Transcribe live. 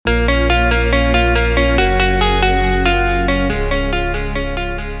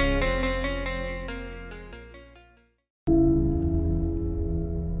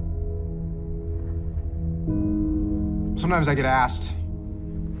Sometimes I get asked,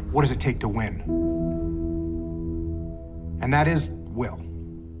 what does it take to win? And that is will.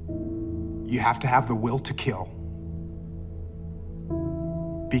 You have to have the will to kill.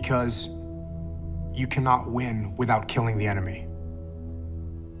 Because you cannot win without killing the enemy.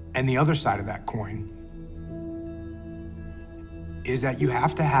 And the other side of that coin is that you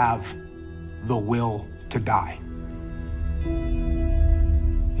have to have the will to die.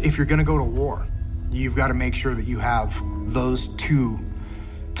 If you're gonna go to war, you've got to make sure that you have those two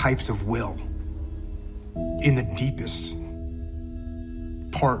types of will in the deepest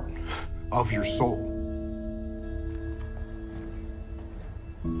part of your soul.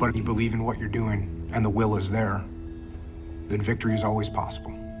 But if you believe in what you're doing and the will is there, then victory is always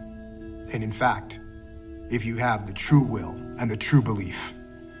possible. And in fact, if you have the true will and the true belief,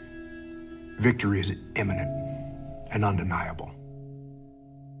 victory is imminent and undeniable.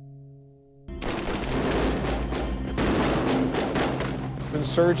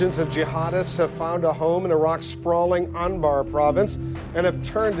 Insurgents and jihadists have found a home in Iraq's sprawling Anbar province and have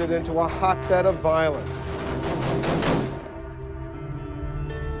turned it into a hotbed of violence.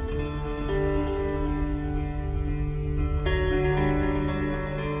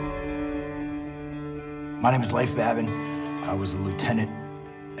 My name is Leif Babin. I was a lieutenant,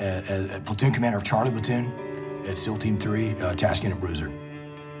 a platoon commander of Charlie Platoon at SEAL Team 3, Task Unit Bruiser.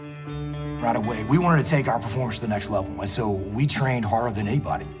 Right away, we wanted to take our performance to the next level, and so we trained harder than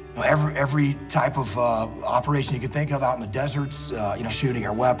anybody. You know, every type of operation you could think of out in the deserts, shooting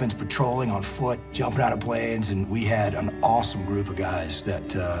our weapons, patrolling on foot, jumping out of planes, and we had an awesome group of guys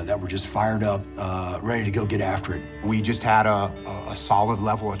that were just fired up, ready to go get after it. We just had a solid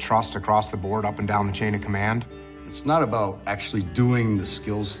level of trust across the board, up and down the chain of command. It's not about actually doing the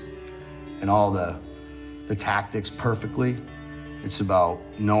skills and all the tactics perfectly. It's about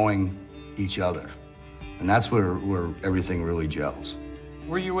knowing each other. And that's where everything really gels.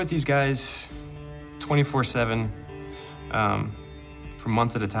 Were you with these guys 24/7 for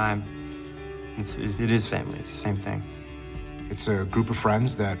months at a time? It is family, it's the same thing. It's a group of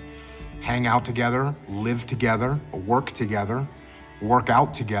friends that hang out together, live together, work together, work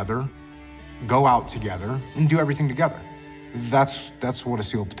out together, go out together, and do everything together. That's what a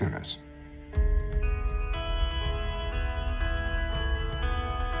SEAL platoon is.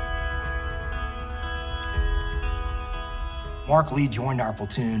 Mark Lee joined our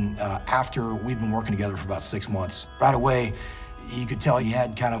platoon after we'd been working together for about 6 months. Right away, you could tell he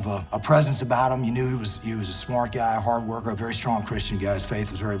had kind of a presence about him. You knew he was a smart guy, a hard worker, a very strong Christian guy. His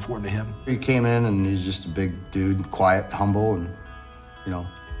faith was very important to him. He came in and he's just a big dude, quiet, humble, and,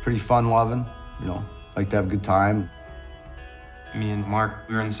 pretty fun-loving, like to have a good time. Me and Mark,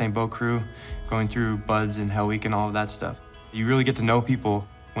 we were in the same boat crew, going through BUD/S and Hell Week and all of that stuff. You really get to know people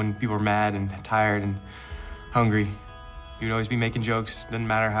when people are mad and tired and hungry. You'd always be making jokes, didn't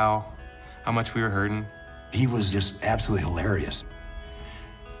matter how much we were hurting. He was just absolutely hilarious.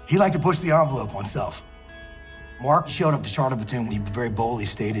 He liked to push the envelope on stuff. Mark showed up to Charlie Platoon when he very boldly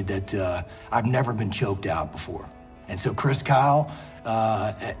stated that I've never been choked out before. And so Chris Kyle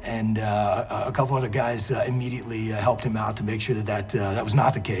and a couple other guys immediately helped him out to make sure that was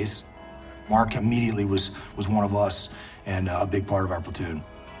not the case. Mark immediately was one of us and a big part of our platoon.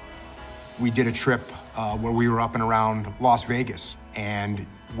 We did a trip where we were up and around Las Vegas, and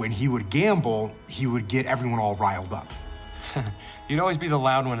when he would gamble, he would get everyone all riled up. You'd always be the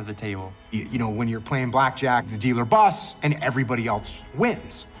loud one at the table. When you're playing blackjack, the dealer busts and everybody else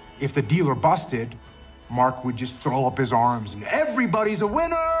wins. If the dealer busted, Mark would just throw up his arms and everybody's a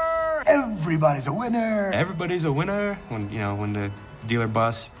winner! Everybody's a winner! Everybody's a winner when the dealer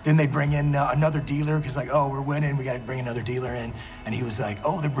busts. Then they bring in another dealer because we're winning, we got to bring another dealer in. And he was like,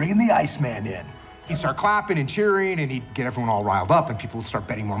 oh, they're bringing the Iceman in. He'd start clapping and cheering, and he'd get everyone all riled up, and people would start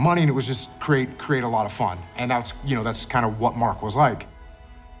betting more money, and it was just create a lot of fun. And that's kind of what Mark was like.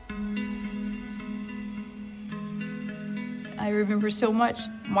 I remember so much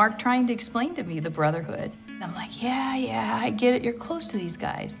Mark trying to explain to me the brotherhood. And I'm like, yeah, I get it. You're close to these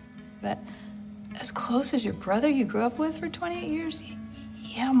guys. But as close as your brother you grew up with for 28 years?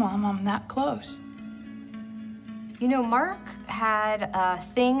 Yeah, Mom, I'm that close. Mark had a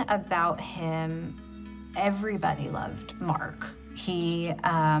thing about him. Everybody loved Mark. He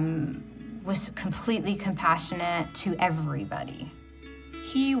was completely compassionate to everybody.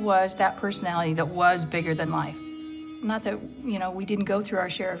 He was that personality that was bigger than life. Not that, we didn't go through our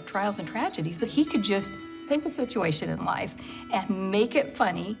share of trials and tragedies, but he could just take a situation in life and make it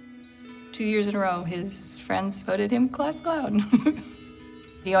funny. 2 years in a row, his friends voted him class clown.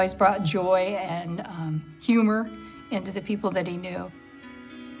 He always brought joy and humor into the people that he knew.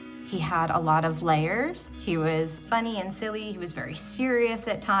 He had a lot of layers. He was funny and silly. He was very serious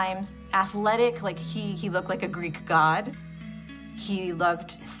at times. Athletic, like he looked like a Greek god. He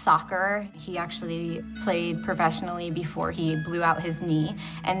loved soccer. He actually played professionally before he blew out his knee.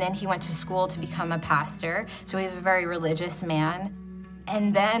 And then he went to school to become a pastor. So he was a very religious man.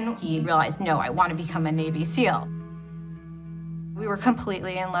 And then he realized, no, I want to become a Navy SEAL. We were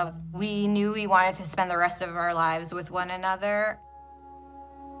completely in love. We knew we wanted to spend the rest of our lives with one another.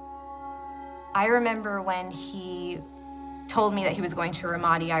 I remember when he told me that he was going to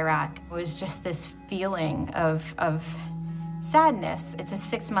Ramadi, Iraq. It was just this feeling of sadness. It's a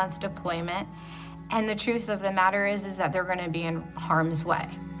 6-month deployment, and the truth of the matter is that they're going to be in harm's way.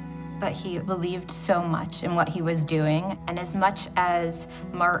 But he believed so much in what he was doing, and as much as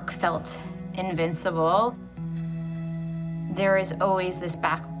Mark felt invincible, there is always this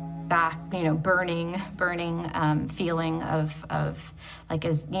burning feeling of like,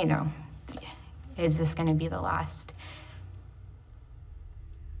 is this going to be the last?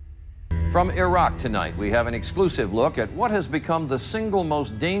 From Iraq tonight, we have an exclusive look at what has become the single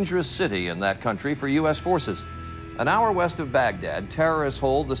most dangerous city in that country for U.S. forces. An hour west of Baghdad, terrorists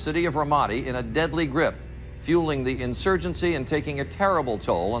hold the city of Ramadi in a deadly grip, fueling the insurgency and taking a terrible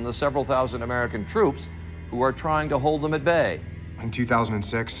toll on the several thousand American troops who are trying to hold them at bay. In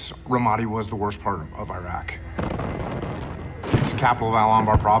 2006, Ramadi was the worst part of Iraq. It's the capital of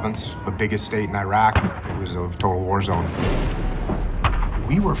Al-Anbar province, the biggest state in Iraq. It was a total war zone.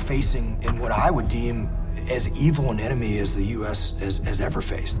 We were facing in what I would deem as evil an enemy as the U.S. has ever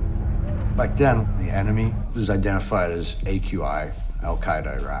faced. Back then, the enemy was identified as AQI,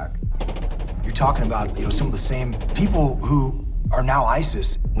 Al-Qaeda Iraq. You're talking about, some of the same people who are now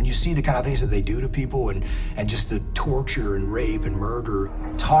ISIS. When you see the kind of things that they do to people and just the torture and rape and murder,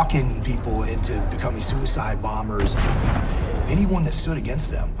 talking people into becoming suicide bombers, anyone that stood against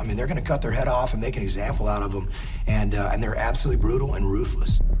them, they're going to cut their head off and make an example out of them, and they're absolutely brutal and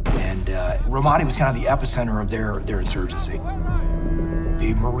ruthless. And Ramadi was kind of the epicenter of their insurgency.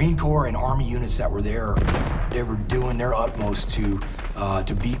 The Marine Corps and Army units that were there, they were doing their utmost to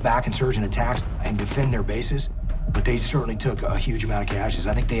beat back insurgent attacks and defend their bases, but they certainly took a huge amount of casualties.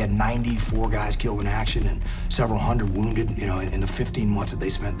 I think they had 94 guys killed in action and several hundred wounded, in the 15 months that they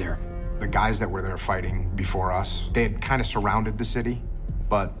spent there. The guys that were there fighting before us, they had kind of surrounded the city,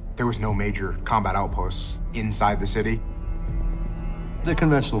 but there was no major combat outposts inside the city. The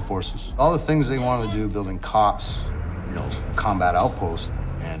conventional forces, all the things they wanted to do, building COPs, combat outposts,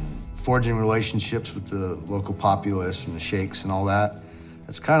 and forging relationships with the local populace and the sheikhs and all that.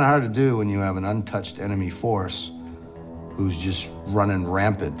 It's kind of hard to do when you have an untouched enemy force who's just running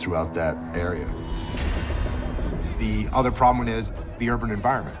rampant throughout that area. The other problem is the urban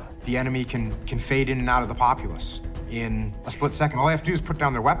environment. The enemy can fade in and out of the populace in a split second. All they have to do is put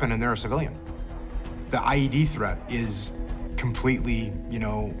down their weapon and they're a civilian. The IED threat is completely,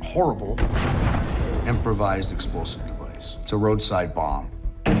 horrible. Improvised explosive device. It's a roadside bomb.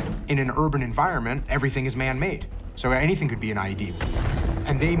 In an urban environment, everything is man-made. So anything could be an IED.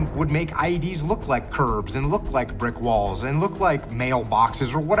 And they would make IEDs look like curbs and look like brick walls and look like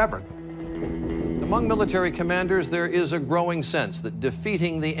mailboxes or whatever. Among military commanders, there is a growing sense that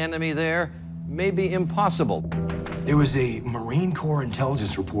defeating the enemy there may be impossible. There was a Marine Corps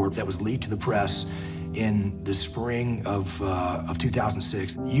intelligence report that was leaked to the press in the spring of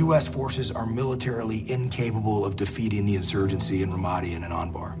 2006. U.S. forces are militarily incapable of defeating the insurgency in Ramadi and in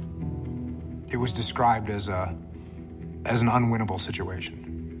Anbar. It was described as an unwinnable situation.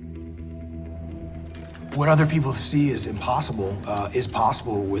 What other people see as impossible is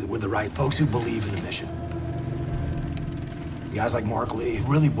possible with the right folks who believe in the mission. Guys like Mark Lee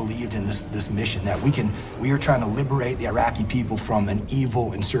really believed in this mission, that we are trying to liberate the Iraqi people from an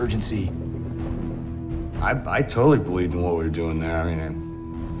evil insurgency. I totally believed in what we were doing there.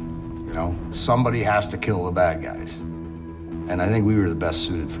 Somebody has to kill the bad guys. And I think we were the best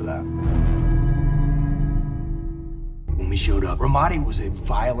suited for that. When we showed up, Ramadi was a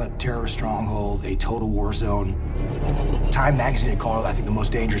violent terrorist stronghold, a total war zone. Time magazine had called it, I think, the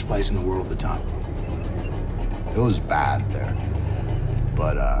most dangerous place in the world at the time. It was bad there,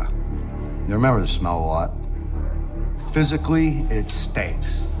 but I remember the smell a lot. Physically, it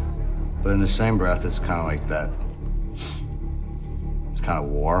stinks, but in the same breath, it's kind of like that. It's kind of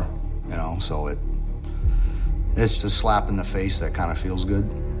war, so it's just a slap in the face that kind of feels good.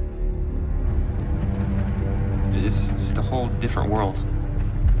 It's just a whole different world.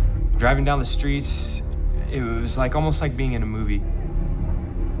 Driving down the streets, it was almost like being in a movie.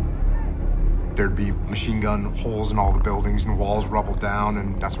 There'd be machine gun holes in all the buildings and walls rubbled down,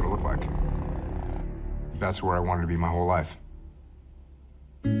 and that's what it looked like. That's where I wanted to be my whole life.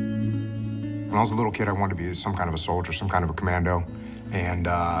 When I was a little kid, I wanted to be some kind of a soldier, some kind of a commando. And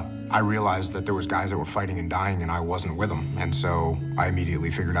I realized that there was guys that were fighting and dying and I wasn't with them. And so I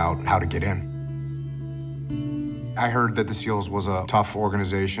immediately figured out how to get in. I heard that the SEALs was a tough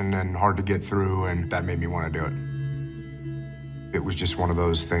organization and hard to get through, and that made me want to do it. It was just one of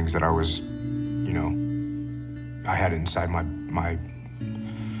those things that I was, you know, I had inside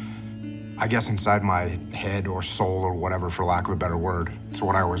I guess inside my head or soul or whatever, for lack of a better word. It's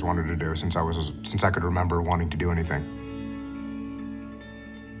what I always wanted to do since I could remember wanting to do anything.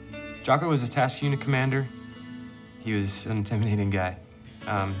 Jocko was a task unit commander. He was an intimidating guy.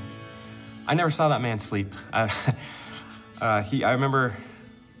 I never saw that man sleep. I remember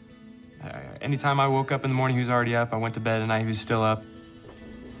anytime I woke up in the morning, he was already up. I went to bed at night, he was still up.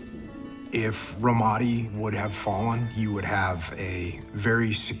 If Ramadi would have fallen, you would have a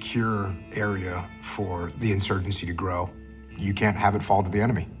very secure area for the insurgency to grow. You can't have it fall to the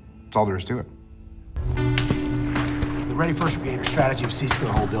enemy. That's all there is to it. The Ready First Brigade strategy of Sea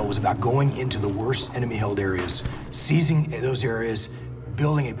Secure Whole Bill was about going into the worst enemy-held areas, seizing those areas,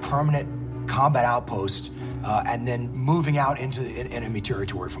 building a permanent combat outpost, and then moving out into enemy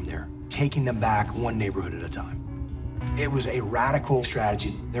territory from there, taking them back one neighborhood at a time. It was a radical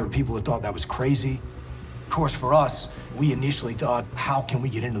strategy. There were people that thought that was crazy. Of course, for us, we initially thought, how can we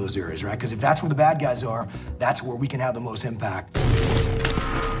get into those areas, right? Because if that's where the bad guys are, that's where we can have the most impact.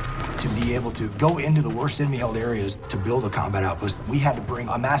 To be able to go into the worst enemy-held areas to build a combat outpost, we had to bring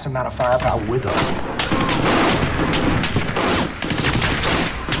a massive amount of firepower with us.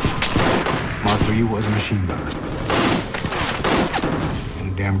 Mark Lee was a machine gunner.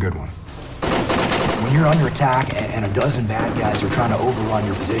 And a damn good one. When you're under attack and a dozen bad guys are trying to overrun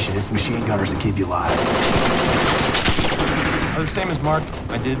your position, it's the machine gunners that keep you alive. I was the same as Mark.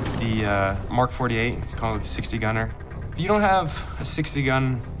 I did the Mark 48, called it the 60 gunner. If you don't have a 60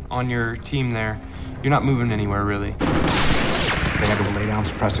 gun on your team there, you're not moving anywhere, really. They had to lay down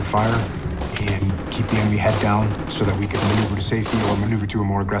suppressive fire and keep the enemy head down so that we could maneuver to safety or maneuver to a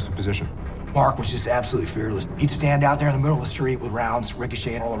more aggressive position. Mark was just absolutely fearless. He'd stand out there in the middle of the street with rounds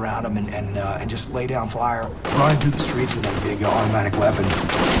ricocheting all around him and just lay down fire, running through the streets with that big automatic weapon.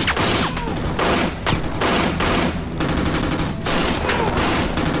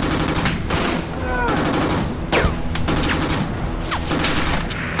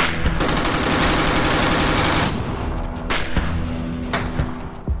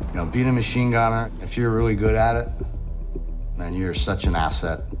 You know, being a machine gunner, if you're really good at it, man, you're such an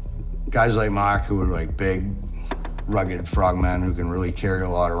asset. Guys like Mark, who are like big, rugged frogmen who can really carry a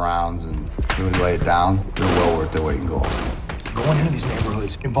lot of rounds and really lay it down, they're well worth their weight in gold. Going into these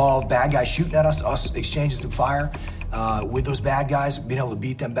neighborhoods involved bad guys shooting at us exchanging some fire with those bad guys, being able to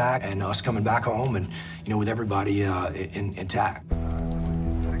beat them back, and us coming back home and, you know, with everybody intact.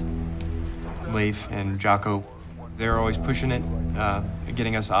 Leif and Jocko, they were always pushing it,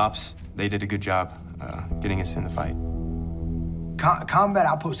 getting us ops. They did a good job getting us in the fight. Combat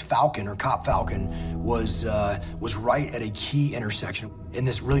Outpost Falcon, or Cop Falcon, was right at a key intersection. In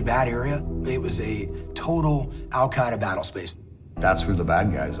this really bad area, it was a total Al-Qaeda battle space. That's where the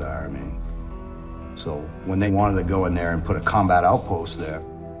bad guys are, I mean. So when they wanted to go in there and put a combat outpost there,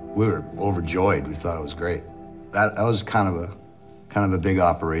 we were overjoyed. We thought it was great. That was kind of a big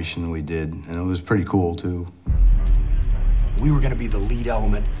operation we did, and it was pretty cool too. We were going to be the lead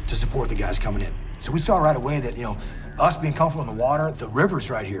element to support the guys coming in. So we saw right away that, you know, us being comfortable in the water, the river's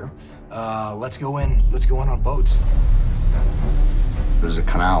right here. Let's go in on boats. There's a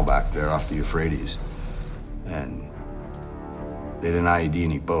canal back there off the Euphrates, and they didn't IED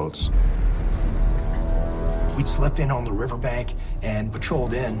any boats. We slept in on the riverbank and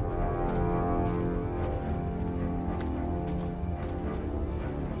patrolled in.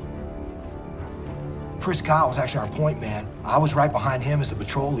 Chris Kyle was actually our point man. I was right behind him as the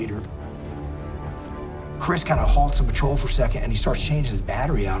patrol leader. Chris kind of halts the patrol for a second, and he starts changing his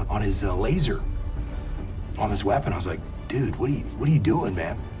battery out on his laser, on his weapon. I was like, dude, what are you doing,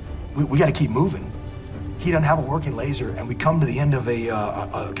 man? We got to keep moving. He doesn't have a working laser, and we come to the end of a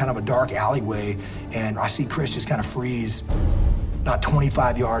kind of a dark alleyway, and I see Chris just kind of freeze. Not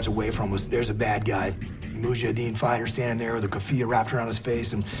 25 yards away from us, there's a bad guy. Mujahideen fighter standing there with a keffiyeh wrapped around his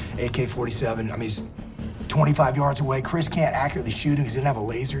face and AK-47. I mean, he's 25 yards away. Chris can't accurately shoot him because he didn't have a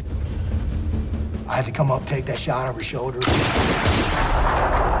laser. I had to come up, take that shot over his shoulder.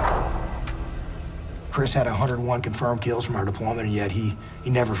 Chris had 101 confirmed kills from our deployment, and yet he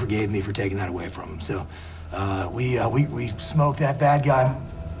never forgave me for taking that away from him. So we smoked that bad guy.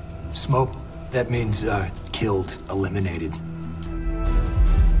 Smoke, that means killed, eliminated.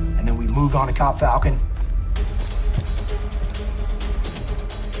 And then we moved on to Cop Falcon.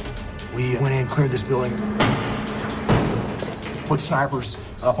 We went in, cleared this building, put snipers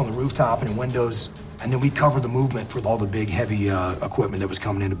up on the rooftop and in windows, and then we covered the movement for all the big, heavy equipment that was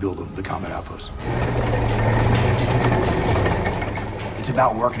coming in to build the combat outpost. It's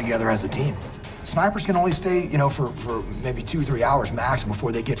about working together as a team. Snipers can only stay, for maybe 2 or 3 hours max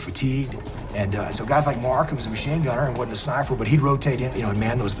before they get fatigued. And so guys like Mark, who was a machine gunner and wasn't a sniper, but he'd rotate in, and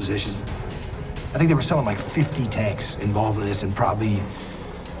man those positions. I think there were something like 50 tanks involved in this, and probably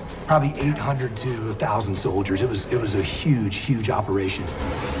 800 to 1,000 soldiers. It was a huge, huge operation.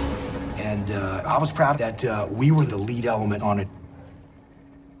 And I was proud that we were the lead element on it.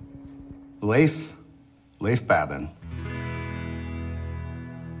 Leif Babin,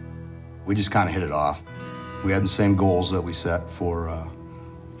 we just kind of hit it off. We had the same goals that we set for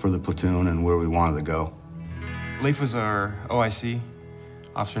the platoon and where we wanted to go. Leif was our OIC,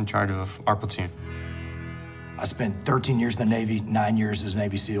 officer in charge of our platoon. I spent 13 years in the Navy, 9 years as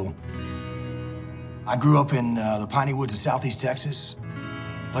Navy SEAL. I grew up in the piney woods of Southeast Texas,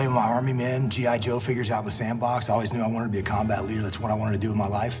 playing with my Army men, G.I. Joe figures out in the sandbox. I always knew I wanted to be a combat leader. That's what I wanted to do in my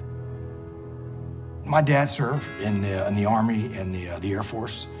life. My dad served in the Army and the Air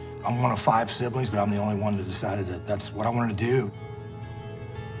Force. I'm one of 5 siblings, but I'm the only one that decided that that's what I wanted to do.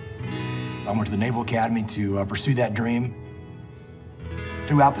 I went to the Naval Academy to pursue that dream.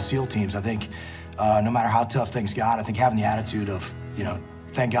 Throughout the SEAL teams, I think, no matter how tough things got, I think having the attitude of,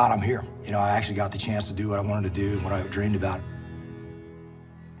 thank God I'm here. I actually got the chance to do what I wanted to do and what I dreamed about.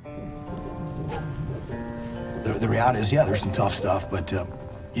 The reality is, yeah, there's some tough stuff, but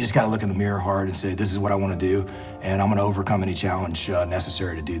you just got to look in the mirror hard and say, this is what I want to do, and I'm going to overcome any challenge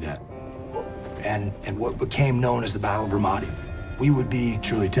necessary to do that. And what became known as the Battle of Ramadi, we would be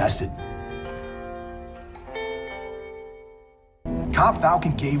truly tested. Camp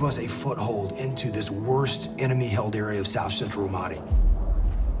Falcon gave us a foothold into this worst enemy-held area of South Central Ramadi.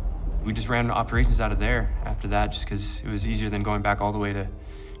 We just ran operations out of there after that, just because it was easier than going back all the way to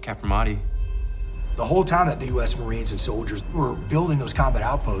Camp Ramadi. The whole time that the U.S. Marines and soldiers were building those combat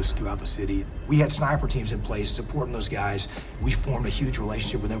outposts throughout the city, we had sniper teams in place supporting those guys. We formed a huge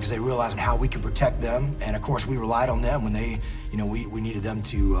relationship with them because they realized how we could protect them. And of course, we relied on them when they, we needed them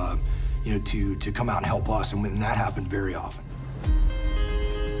to, to come out and help us. And when that happened very often.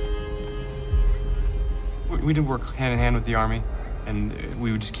 We did work hand in hand with the Army, and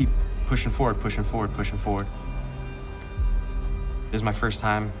we would just keep pushing forward, pushing forward, pushing forward. This is my first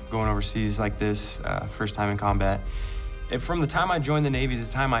time going overseas like this, first time in combat. And from the time I joined the Navy to the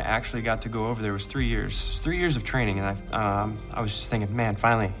time I actually got to go over there was 3 years. It was 3 years of training, and I was just thinking, man,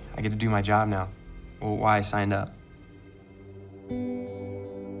 finally, I get to do my job now. Well, why I signed up. When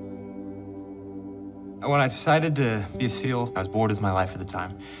I decided to be a SEAL, I was bored with my life at the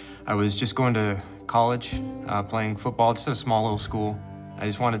time. I was just going to college, playing football, just at a small little school. I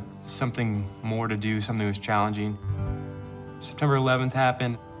just wanted something more to do, something that was challenging. September 11th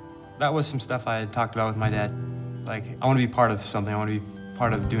happened. That was some stuff I had talked about with my dad. Like, I want to be part of something. I want to be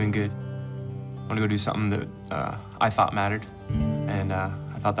part of doing good. I want to go do something that I thought mattered. And I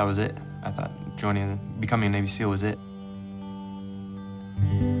thought that was it. I thought becoming a Navy SEAL was it.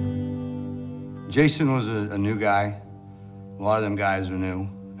 Jason was a new guy. A lot of them guys were new.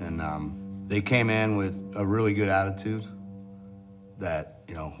 And they came in with a really good attitude that,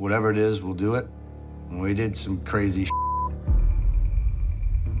 whatever it is, we'll do it. And we did some crazy shit.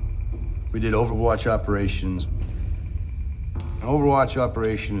 We did Overwatch operations. An Overwatch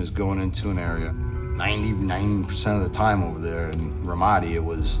operation is going into an area. 99% of the time over there in Ramadi, it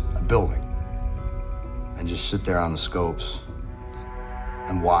was a building. And just sit there on the scopes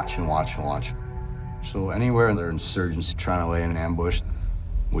and watch and watch and watch. So anywhere there are insurgents trying to lay in an ambush,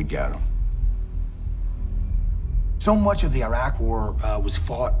 we get them. So much of the Iraq War was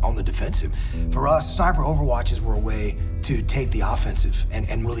fought on the defensive. For us, sniper overwatches were a way to take the offensive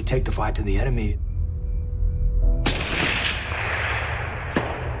and really take the fight to the enemy.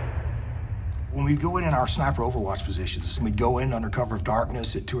 When we go in our sniper overwatch positions, we'd go in under cover of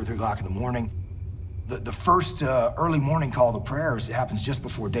darkness at 2 or 3 o'clock in the morning. The first early morning call to prayers happens just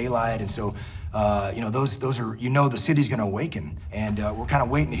before daylight, and so those are the city's going to awaken, and we're kind of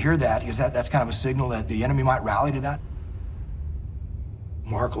waiting to hear that because that's kind of a signal that the enemy might rally to that.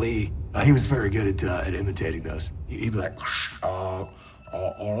 Mark Lee, he was very good at imitating those. He'd be like,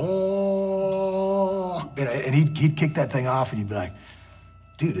 and he'd kick that thing off, and he'd be like,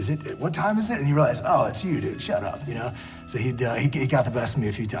 dude, what time is it? And you realize, oh, it's you, dude, shut up, So he got the best of me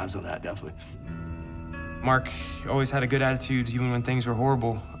a few times on that, definitely. Mark always had a good attitude, even when things were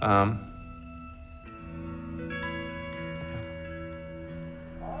horrible.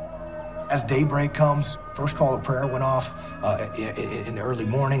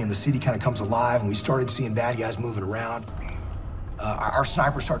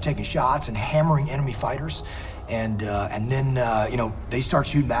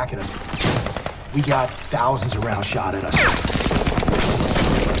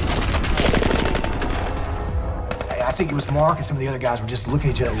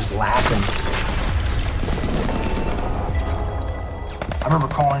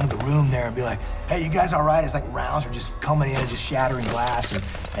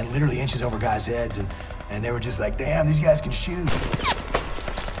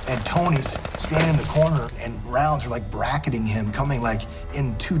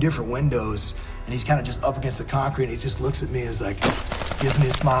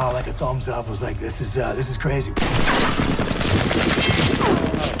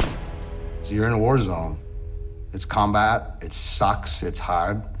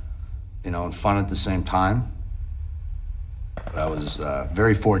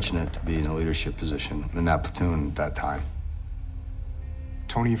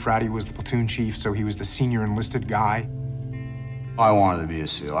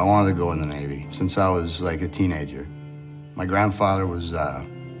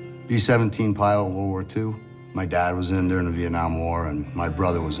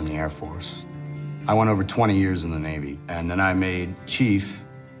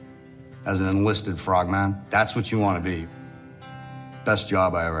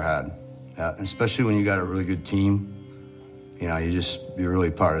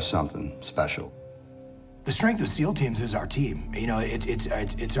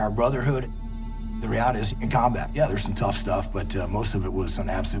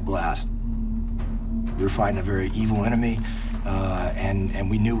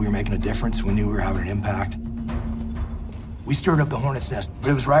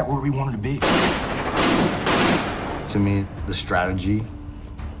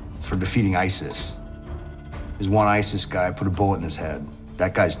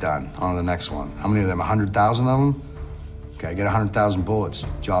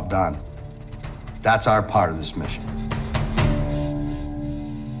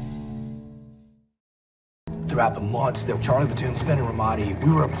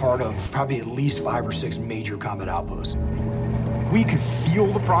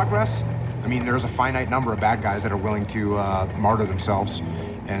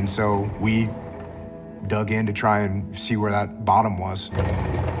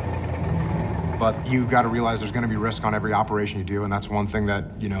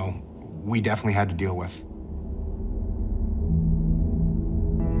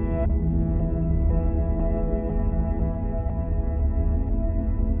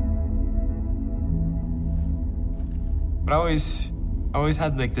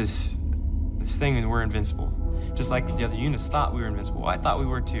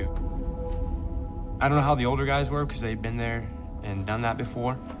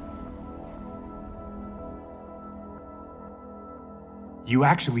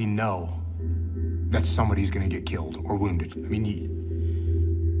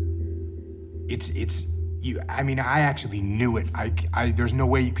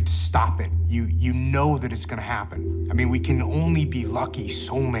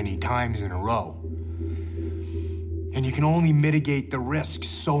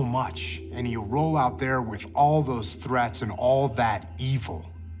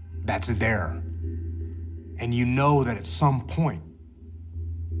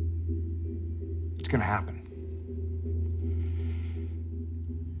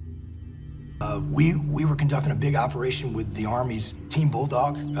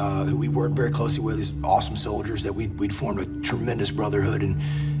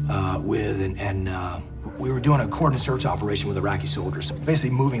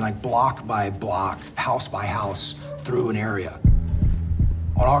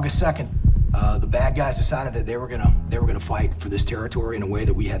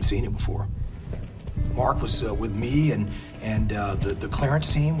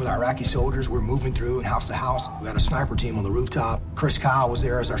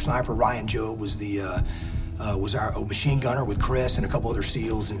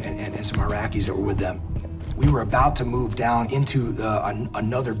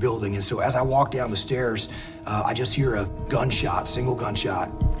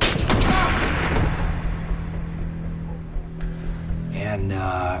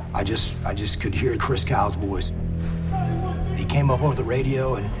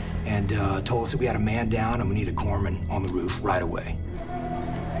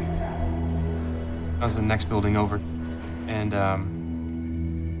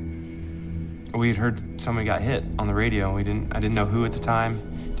 We had heard somebody got hit on the radio. I didn't know who at the time,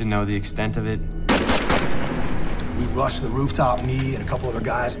 didn't know the extent of it. We rushed to the rooftop, me and a couple other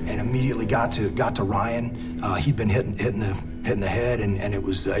guys, and immediately got to Ryan. He'd been hitting the head, and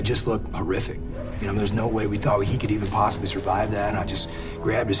it just looked horrific. You know, there's no way we thought he could even possibly survive that. And I just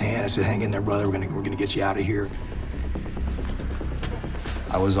grabbed his hand. I said, "Hang in there, brother. We're gonna get you out of here."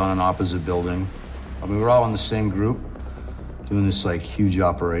 I was on an opposite building. I mean, we were all in the same group, doing this like huge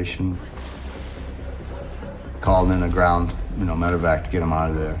operation. Called in a ground, medevac to get him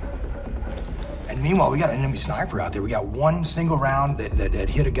out of there. And meanwhile, we got an enemy sniper out there. We got one single round that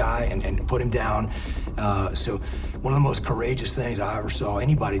hit a guy and put him down. So one of the most courageous things I ever saw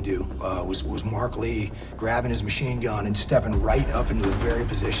anybody do was Mark Lee grabbing his machine gun and stepping right up into the very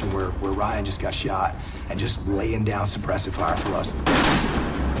position where Ryan just got shot and just laying down suppressive fire for us.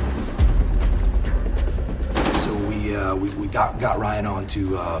 So we got Ryan on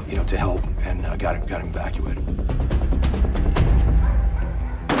to help and got him evacuated.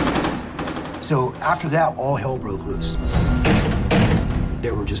 So after that, all hell broke loose.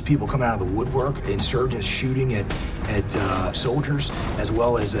 There were just people coming out of the woodwork, insurgents shooting at soldiers as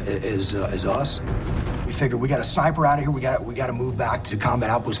well as us. We figured we got a sniper out of here. We got to move back to Combat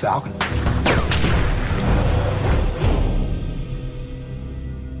Outpost Falcon.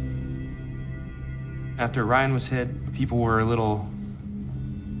 After Ryan was hit, people were a little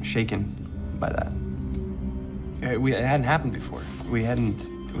shaken by that. It hadn't happened before. We hadn't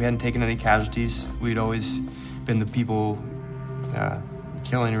taken any casualties. We'd always been the people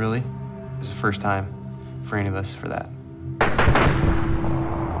killing, really. It was the first time for any of us for that.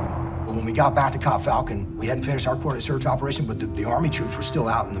 When we got back to Cop Falcon, we hadn't finished our coordinated search operation, but the Army troops were still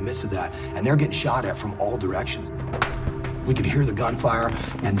out in the midst of that, and they're getting shot at from all directions. We could hear the gunfire,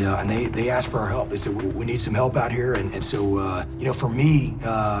 and they asked for our help. They said, we need some help out here. And so, for me,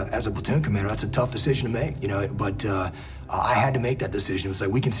 as a platoon commander, that's a tough decision to make, but I had to make that decision. It was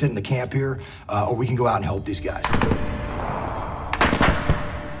like, we can sit in the camp here, or we can go out and help these guys.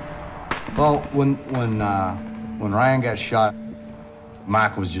 Well, when Ryan got shot,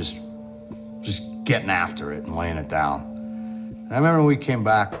 Mark was just getting after it and laying it down. And I remember when we came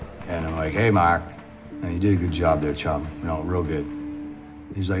back, and I'm like, "Hey, Mark, and you did a good job there, chum. Real good."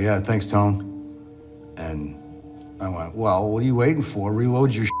 He's like, "Yeah, thanks, Tone." And I went, "Well, what are you waiting for?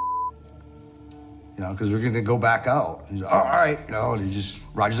 Reload your because we're going to go back out." He's like, "All right," and he just,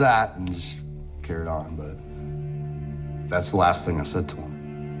 "Roger that," and just carried on. But that's the last thing I said to him.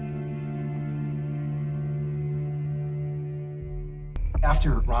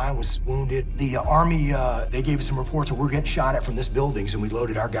 After Ryan was wounded, the Army, they gave us some reports that we're getting shot at from this buildings, and we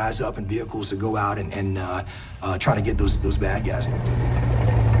loaded our guys up in vehicles to go out and try to get those bad guys.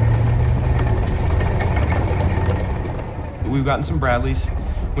 We've gotten some Bradleys,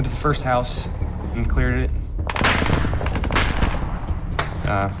 went to the first house and cleared it.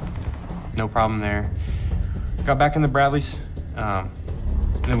 No problem there. Got back in the Bradleys, and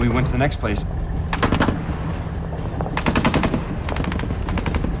then we went to the next place.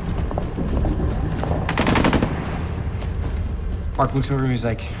 Mark looks over and he's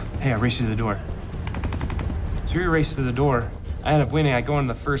like, "Hey, I raced you to the door." So we raced to the door. I end up winning. I go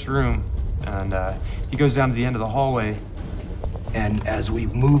into the first room, and he goes down to the end of the hallway. And as we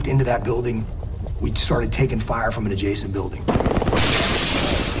moved into that building, we started taking fire from an adjacent building.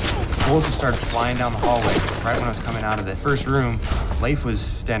 Bullets just started flying down the hallway right when I was coming out of the first room. Leif was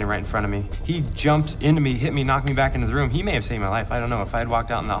standing right in front of me. He jumped into me, hit me, knocked me back into the room. He may have saved my life. I don't know. If I had walked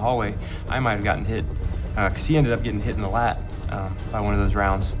out in that hallway, I might have gotten hit, because he ended up getting hit in the lat by one of those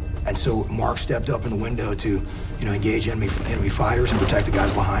rounds. And so Mark stepped up in the window to, engage enemy fighters and protect the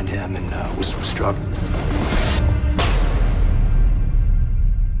guys behind him, and was struck.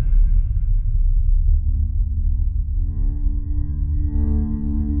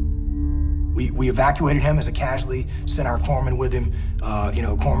 We evacuated him as a casualty, sent our corpsman with him.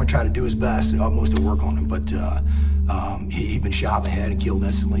 Corpsman tried to do his best and utmost to work on him, but he'd been shot in the head and killed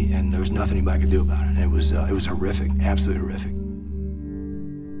instantly, and there was nothing anybody could do about it. And it was horrific, absolutely horrific.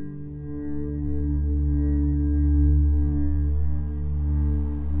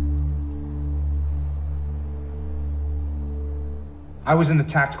 I was in the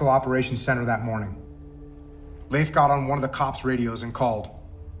Tactical Operations Center that morning. Leif got on one of the cops' radios and called,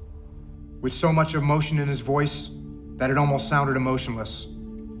 with so much emotion in his voice that it almost sounded emotionless.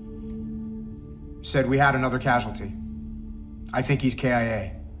 He said, "We had another casualty. I think he's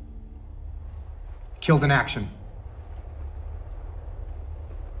KIA. Killed in action."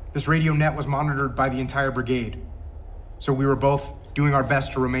 This radio net was monitored by the entire brigade, so we were both doing our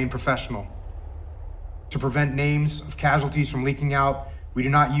best to remain professional. To prevent names of casualties from leaking out, We do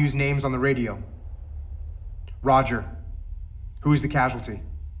not use names on the radio. Roger, who is the casualty?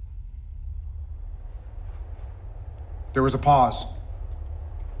 There was a pause.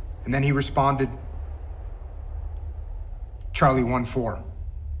 And then he responded, Charlie 1-4.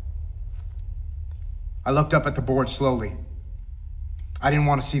 I looked up at the board slowly. I didn't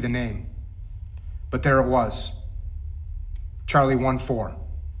want to see the name, but there it was. Charlie 1-4.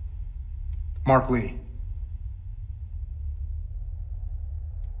 Mark Lee.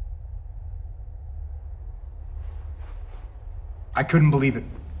 I couldn't believe it.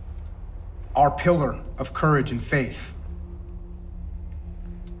 Our pillar of courage and faith.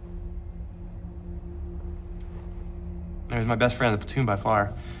 He was my best friend in the platoon by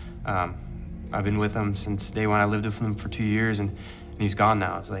far. I've been with him since day one. I lived with him for 2 years, and he's gone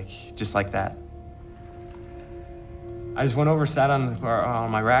now. It's like, just like that. I just went over, sat on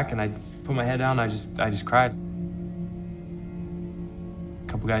my rack, and I put my head down, and I just cried. A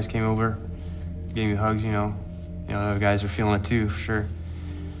couple guys came over, gave me hugs, you know. The other guys were feeling it too, for sure.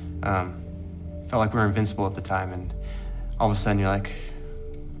 Felt like we were invincible at the time, and all of a sudden you're like,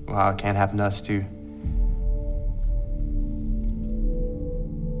 wow, it can't happen to us too.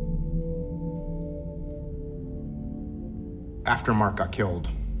 After Mark got killed,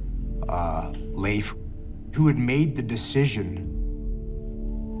 Leif, who had made the decision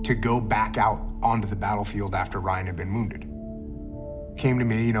to go back out onto the battlefield after Ryan had been wounded, came to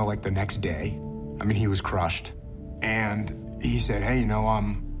me, like the next day. I mean, he was crushed. And he said, hey,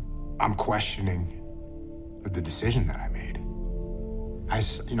 I'm questioning the decision that I made. I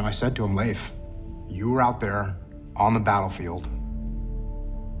said to him, Leif, you were out there on the battlefield,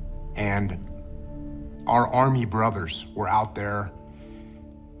 and our Army brothers were out there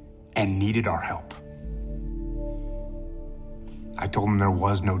and needed our help. I told him there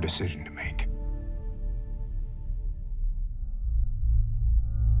was no decision to make.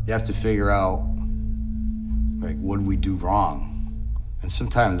 You have to figure out, what did we do wrong? And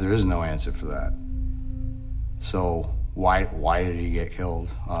sometimes there is no answer for that. So why did he get killed?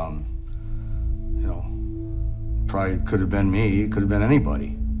 Probably could have been me, it could have been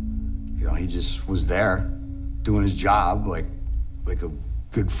anybody. He just was there doing his job like a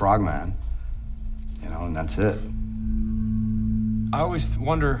good frogman, and that's it. I always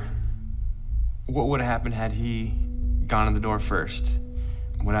wonder what would have happened had he gone in the door first.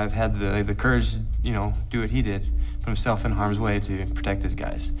 Would I have had the courage to, do what he did, put himself in harm's way to protect his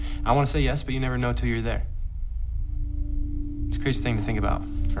guys? I want to say yes, but you never know till you're there. It's a crazy thing to think about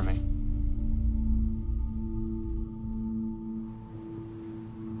for me.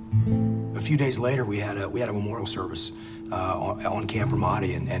 A few days later, we had a memorial service on Camp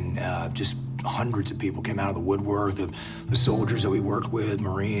Ramadi, and just hundreds of people came out of the woodwork, the soldiers that we worked with,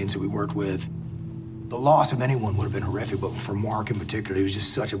 Marines that we worked with. The loss of anyone would have been horrific, but for Mark in particular, he was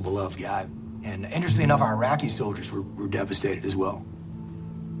just such a beloved guy. And interestingly enough, our Iraqi soldiers were devastated as well.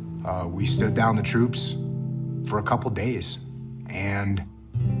 We stood down the troops for a couple days, and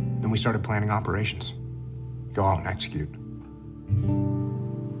then we started planning operations. Go out and execute.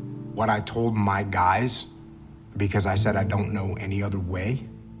 What I told my guys, because I said I don't know any other way,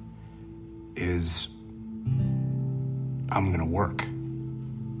 is I'm gonna work.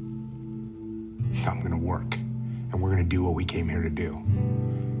 I'm gonna work, and we're gonna do what we came here to do.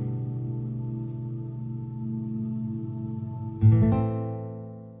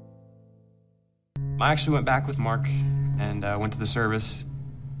 I actually went back with Mark and went to the service.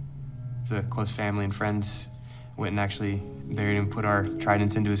 The close family and friends went and actually buried him, put our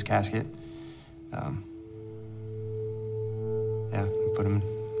tridents into his casket. Put him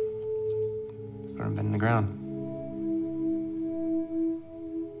in the ground.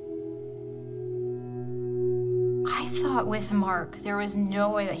 I thought with Mark, there was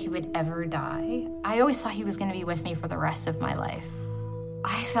no way that he would ever die. I always thought he was going to be with me for the rest of my life.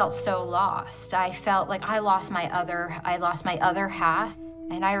 I felt so lost. I felt like I lost my other half.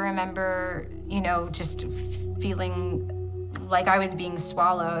 And I remember, just feeling like I was being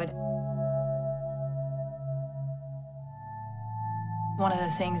swallowed. One of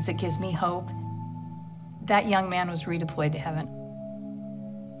the things that gives me hope, that young man was redeployed to heaven.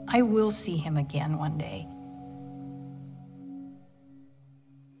 I will see him again one day.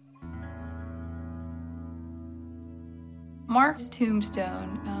 Mark's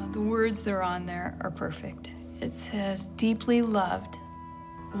tombstone, the words that are on there are perfect. It says, deeply loved,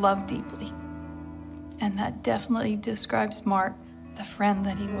 loved deeply. And that definitely describes Mark, the friend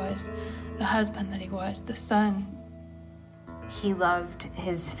that he was, the husband that he was, the son. He loved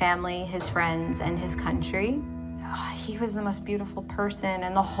his family, his friends, and his country. He was the most beautiful person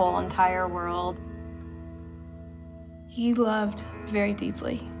in the whole entire world. He loved very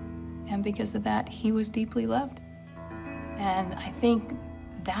deeply, and because of that, he was deeply loved. And I think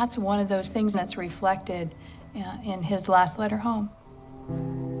that's one of those things that's reflected in his last letter home.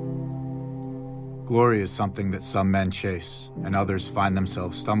 Glory is something that some men chase, and others find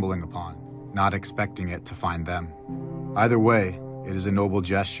themselves stumbling upon, not expecting it to find them. Either way, it is a noble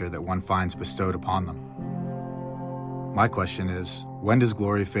gesture that one finds bestowed upon them. My question is, when does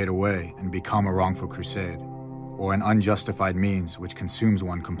glory fade away and become a wrongful crusade, or an unjustified means which consumes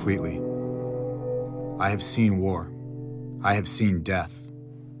one completely? I have seen war. I have seen death,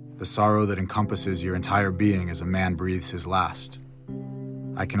 the sorrow that encompasses your entire being as a man breathes his last.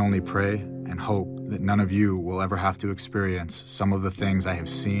 I can only pray and hope that none of you will ever have to experience some of the things I have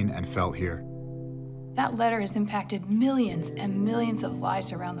seen and felt here. That letter has impacted millions and millions of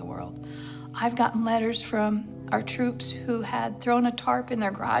lives around the world. I've gotten letters from our troops who had thrown a tarp in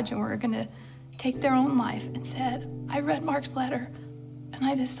their garage and were going to take their own life and said, I read Mark's letter and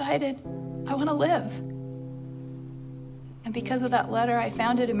I decided I want to live. And because of that letter, I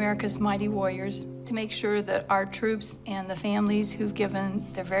founded America's Mighty Warriors to make sure that our troops and the families who've given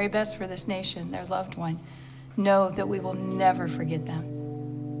their very best for this nation, their loved one, know that we will never forget them.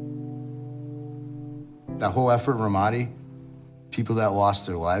 That whole effort in Ramadi, people that lost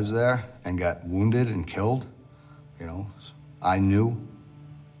their lives there and got wounded and killed, you know, I knew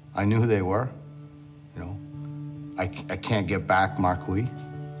who they were, you know. I can't get back Mark Lee.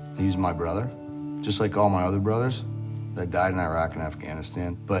 He's my brother, just like all my other brothers that died in Iraq and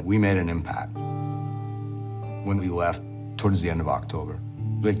Afghanistan, but we made an impact when we left towards the end of October.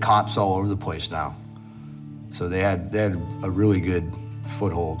 We had cops all over the place now, so they had a really good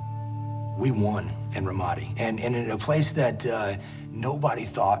foothold. We won in Ramadi, and in a place that nobody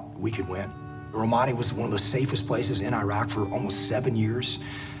thought we could win. Ramadi was one of the safest places in Iraq for almost 7 years.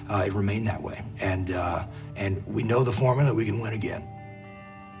 It remained that way, and we know the formula, we can win again.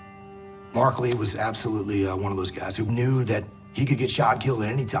 Mark Lee was absolutely one of those guys who knew that he could get shot and killed at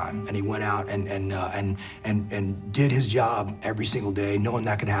any time, and he went out and did his job every single day, knowing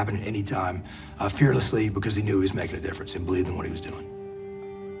that could happen at any time, fearlessly, because he knew he was making a difference and believed in what he was doing.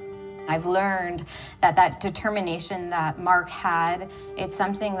 I've learned that determination that Mark had, it's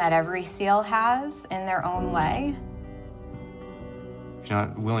something that every SEAL has in their own way. If you're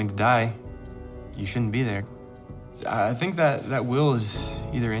not willing to die, you shouldn't be there. I think that will is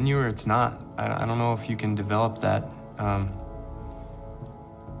either in you or it's not. I don't know if you can develop that. I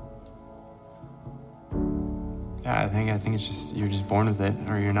think it's just, you're just born with it,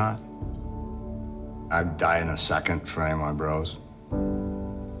 or you're not. I'd die in a second for any of my bros.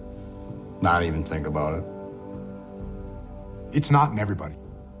 Not even think about it. It's not in everybody.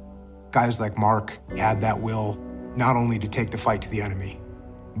 Guys like Mark had that will not only to take the fight to the enemy,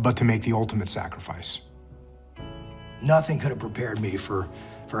 but to make the ultimate sacrifice. Nothing could have prepared me for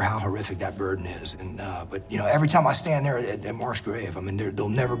how horrific that burden is. But you know, every time I stand there at Mark's grave, I mean, there'll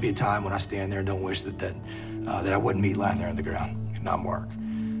never be a time when I stand there and don't wish that I wouldn't be lying there on the ground and not Mark.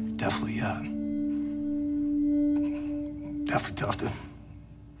 Definitely tough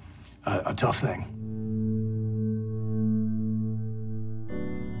a tough thing.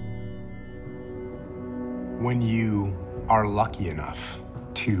 When you are lucky enough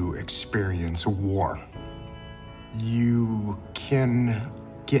to experience war, you can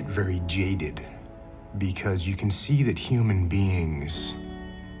get very jaded because you can see that human beings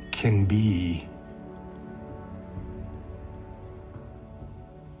can be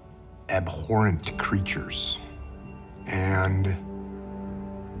abhorrent creatures, and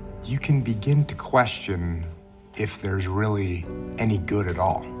you can begin to question if there's really any good at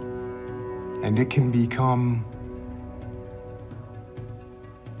all. And it can become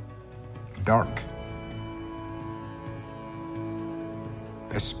dark,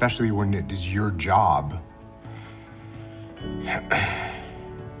 especially when it is your job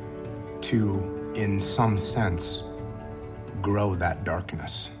to, in some sense, grow that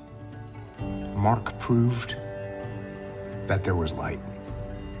darkness. Mark proved that there was light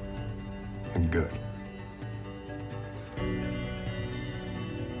and good.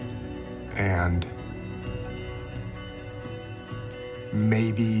 And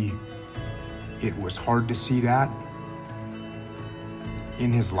maybe it was hard to see that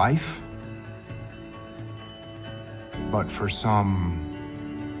in his life, but for some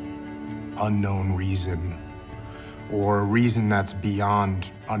unknown reason, or a reason that's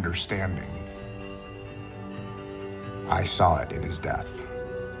beyond understanding, I saw it in his death.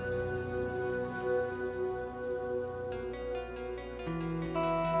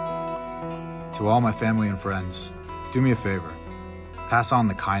 To all my family and friends, do me a favor. Pass on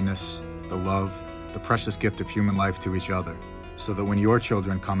the kindness, the love, the precious gift of human life to each other, so that when your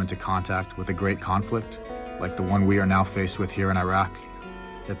children come into contact with a great conflict, like the one we are now faced with here in Iraq,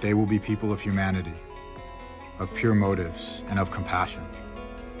 that they will be people of humanity, of pure motives, and of compassion.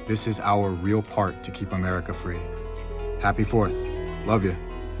 This is our real part to keep America free. Happy 4th. Love you,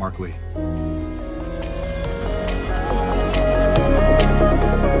 Mark Lee.